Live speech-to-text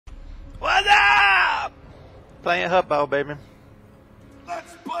Playing Huttball, baby.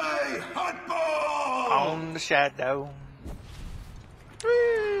 Let's play Huttball! On the shadow.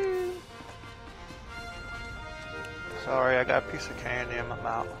 Whee! Sorry, I got a piece of candy in my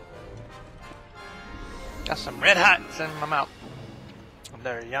mouth. Got some red hots in my mouth.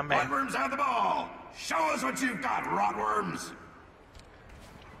 They're yummy. Rotworms have the ball! Show us what you've got, Rotworms!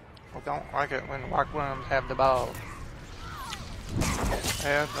 I don't like it when Rotworms have the ball.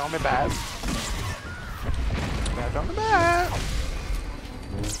 Yeah, don't be bad. Yeah, don't be bad.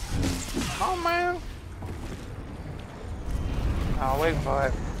 Come on, man. I was waiting for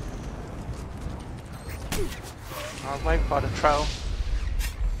it. I was waiting for the troll.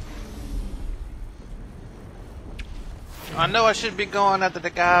 I know I should be going after the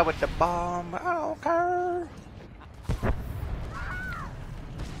guy with the bomb, but I don't care.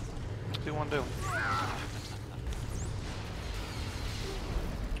 What do you want to do?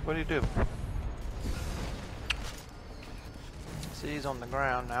 What do you do? See, he's on the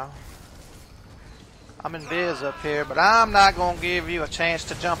ground now. I'm in biz up here, but I'm not going to give you a chance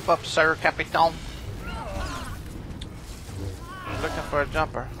to jump up, sir, Capitan. Looking for a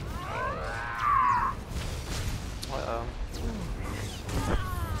jumper. Uh-oh.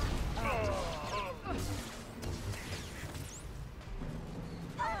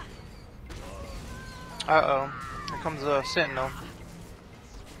 Uh-oh. Here comes a Sentinel.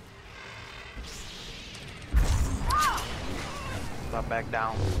 I'll back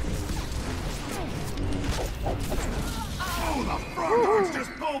down. Oh, the frog dogs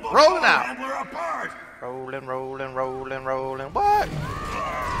just pulled the Rolling out. handler apart! Rolling, rolling, rolling, rolling. What?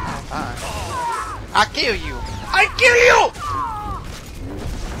 Fine. I kill you. I kill you.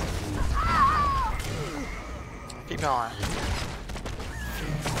 Keep going.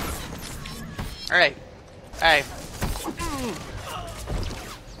 Hey. Hey.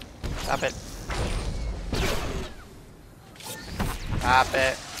 Stop it. Stop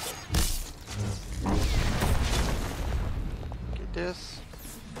it. Get this.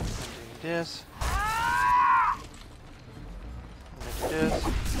 Do this. Do this.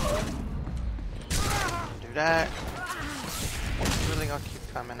 Do that. It's really gonna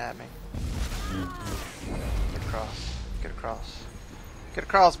keep coming at me. Get across. Get across. Get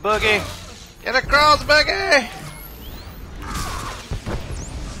across, Boogie! Get across, Boogie!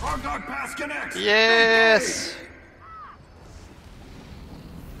 Frog dog pass connects! Yes!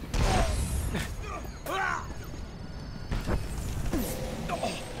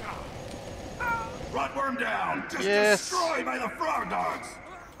 Rotworm down! Just Yes. destroyed by the frog dogs!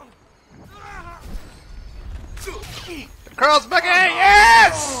 Across, Boogie!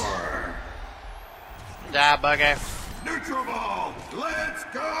 Yes! Die, Boogie. Neutral ball! Let's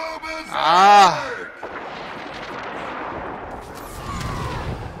go, berserk! Ah.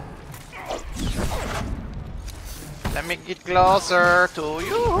 Let me get closer to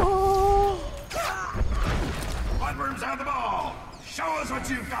you. Rotworms have the ball! Show us what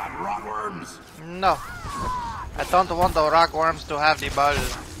you've got, Rotworms! No. I don't want the rockworms to have the ball.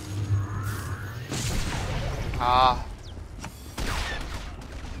 Ah.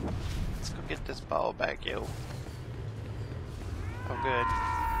 Let's go get this ball back, yo. Oh, good.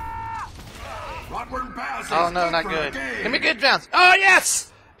 Rotworm pass is Oh, no, not for a good. game. Give me good bounce. Oh,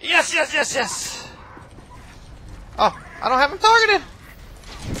 yes! Yes, yes, yes, yes! Oh, I don't have him targeted!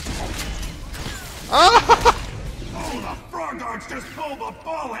 Oh! Oh, the frog dogs just pulled the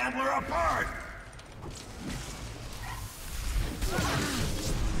ball handler apart!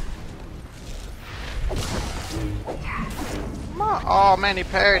 Come on. Oh, man, he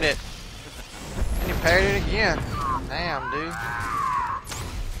parried it. And he parried it again. Damn, dude.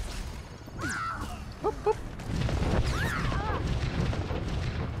 Boop, boop.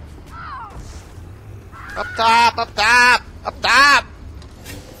 Up top, up top, up top!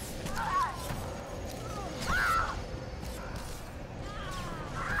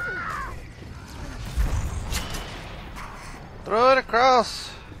 Throw it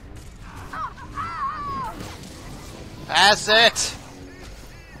across. Pass it.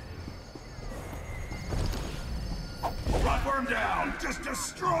 Rotworm down! Just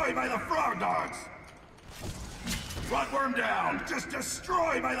destroyed by the frog dogs! Rotworm down! Just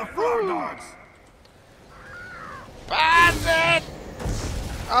destroyed by the frog dogs! Pass it!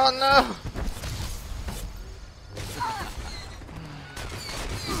 Oh no!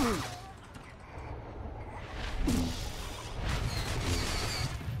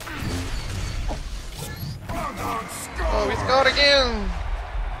 Frog dogs score! Oh, he scored again!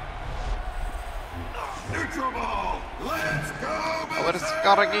 Neutral ball! Let's go, Oh, but it's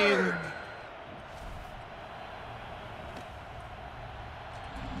scored again!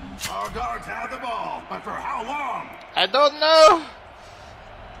 Our dogs have the ball, but for how long? I don't know.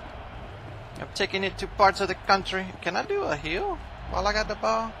 I'm taking it to parts of the country. Can I do a heal while I got the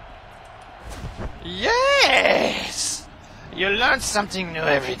ball? Yes! You learn something new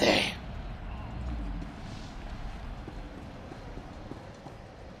every day.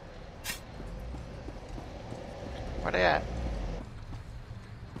 Where they at?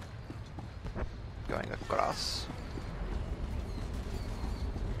 Going across.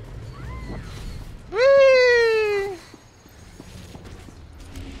 Whee!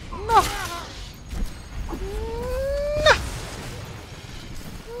 No! No!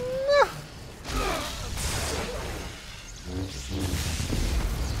 No!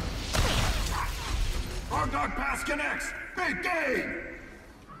 Our dog pass connects. Big game.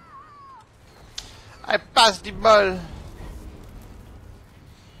 I passed the ball.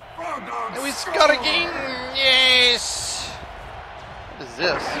 Our dog And we score. scored again! Yes! What is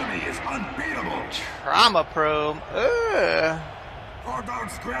this? Enemy is unbeatable. Trauma probe. Ugh. Frog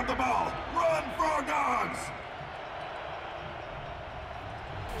dogs grab the ball. Run, frog dogs.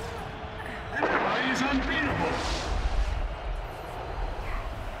 Enemy is unbeatable.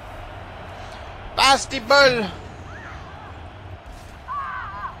 Pass the ball.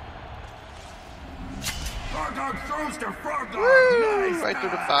 Frog dog throws to frog dog. Woo! Nice Right through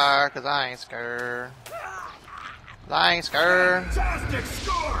the pass. fire, cause I ain't scared. I ain't scared. Fantastic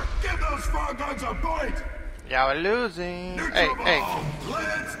score. Give those frog dogs a point. Yeah, we're losing. Neutral Hey, ball. hey.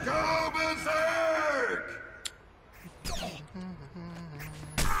 Let's go berserk.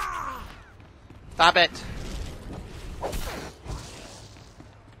 Stop it.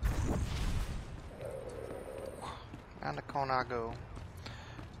 Down the corner I go.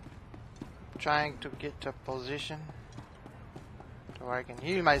 Trying to get to position to where I can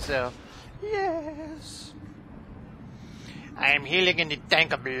heal myself. Yes. I am healing in the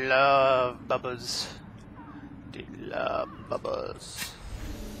tank of love bubbles. The love bubbles.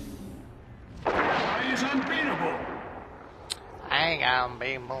 Enemy is unbeatable. I ain't gonna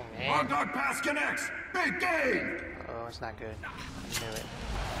be moving. Frog dog pass connects. Big game. Oh, it's not good. I knew it.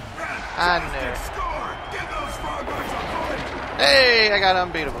 Fantastic score. Give those frog dogs a point. Hey, I got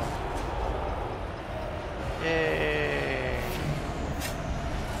unbeatable. Yay.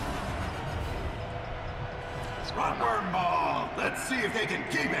 Rotworm ball. Let's see if they can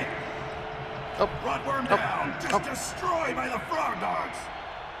keep it. Oh, Rotworm oh, down. Just oh. destroyed by the frog dogs.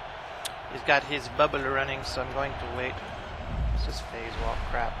 He's got his bubble running, so I'm going to wait. It's just phase walk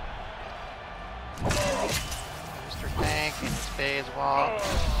crap. Mr. Tank and his phase walk.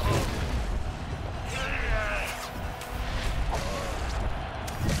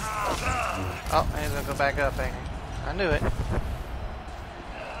 Oh, he's gonna go back up, ain't he? I knew it.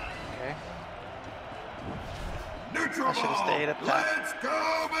 Okay. Neutral I should've ball. stayed up top. Let's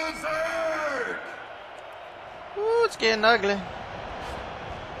go berserk. Ooh, it's getting ugly.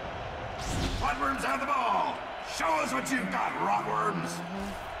 Rotworms have the ball. Show us what you've got, rotworms.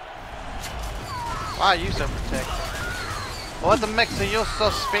 Why are you so protected? What the mix are you so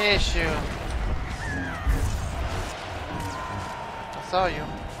special? I saw you. I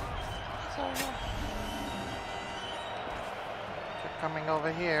saw you. They're coming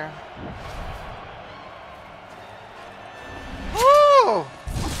over here. Woo!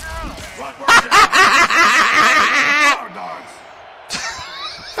 Rotworms have frog dogs.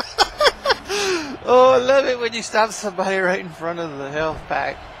 Oh, I love it when you stop somebody right in front of the health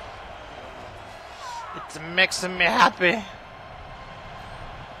pack. It's making me happy.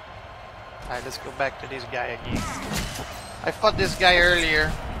 Alright, let's go back to this guy again. I fought this guy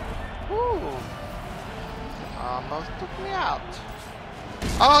earlier. Woo! Almost took me out.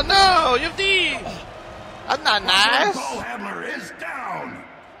 Oh no! You did! That's not nice! Ball handler is down.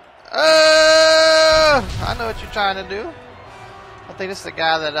 I know what you're trying to do. I think this is the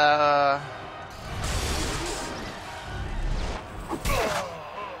guy that I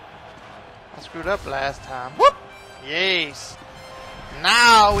screwed up last time. Whoop! Yes.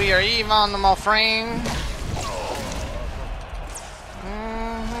 Now we are even, my friend.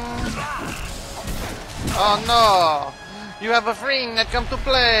 Oh no! You have a friend that come to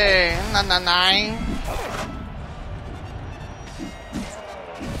play. Na na na.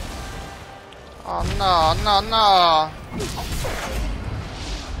 Oh no, no, no.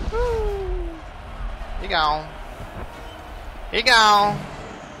 Woo. He gone. He gone.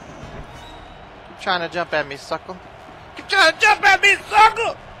 Keep trying to jump at me, sucker. Keep trying to jump at me,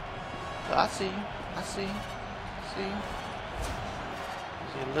 sucker! Oh, I see you. I see you. I see you.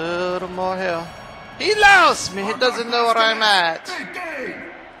 See a little more health. He lost me. He doesn't know where I'm at. Big game.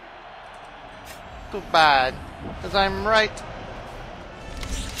 Too bad. Because I'm right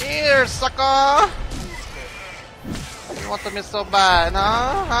here, sucker! You want me so bad,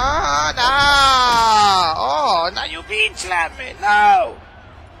 huh? Huh? No! Oh, now you beat slap me! No!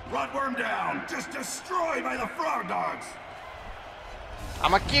 Rotworm down! Just destroyed by the frog dogs!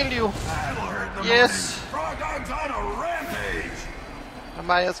 I'ma kill you! That'll hurt in the Yes! morning. Frog dogs on a rampage!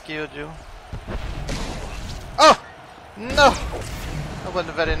 Somebody else killed you. Oh! No! That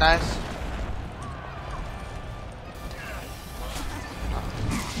wasn't very nice.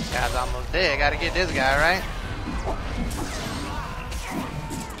 Guy's almost dead. Gotta get this guy, right?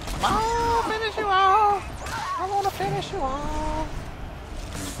 Come on, finish you off! I wanna finish you off!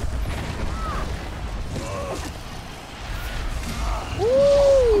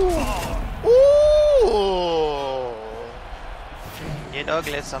 Ooh! Ooh! Get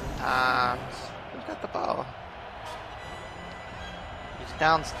ugly sometimes. Who's got the ball? He's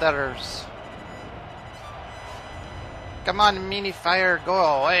downstairs. Come on, mini fire,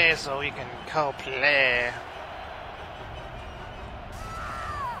 go away so we can go play.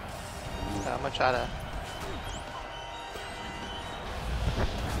 So I'm gonna try to.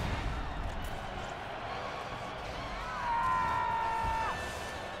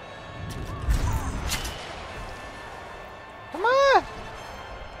 Come on!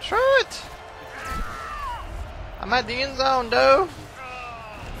 Throw it! I'm at the end zone, though.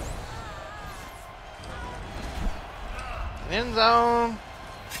 End zone.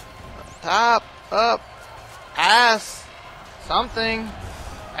 Top, up, pass, something.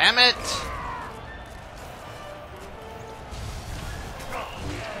 Damn it!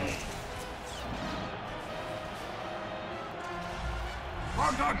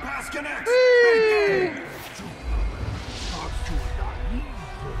 Frog dog pass connects! Big game!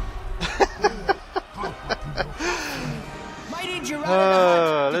 Mighty Gerard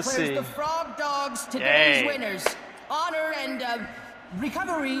Hutt let's declares see. the Frog Dogs today's Yay. winners. Honor and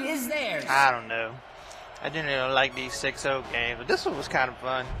recovery is theirs. I don't know. I didn't really like these 6-0 games, but this one was kind of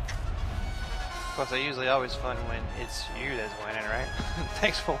fun. Of course, they're usually always fun when it's you that's winning, right?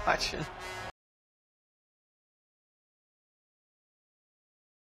 Thanks for watching.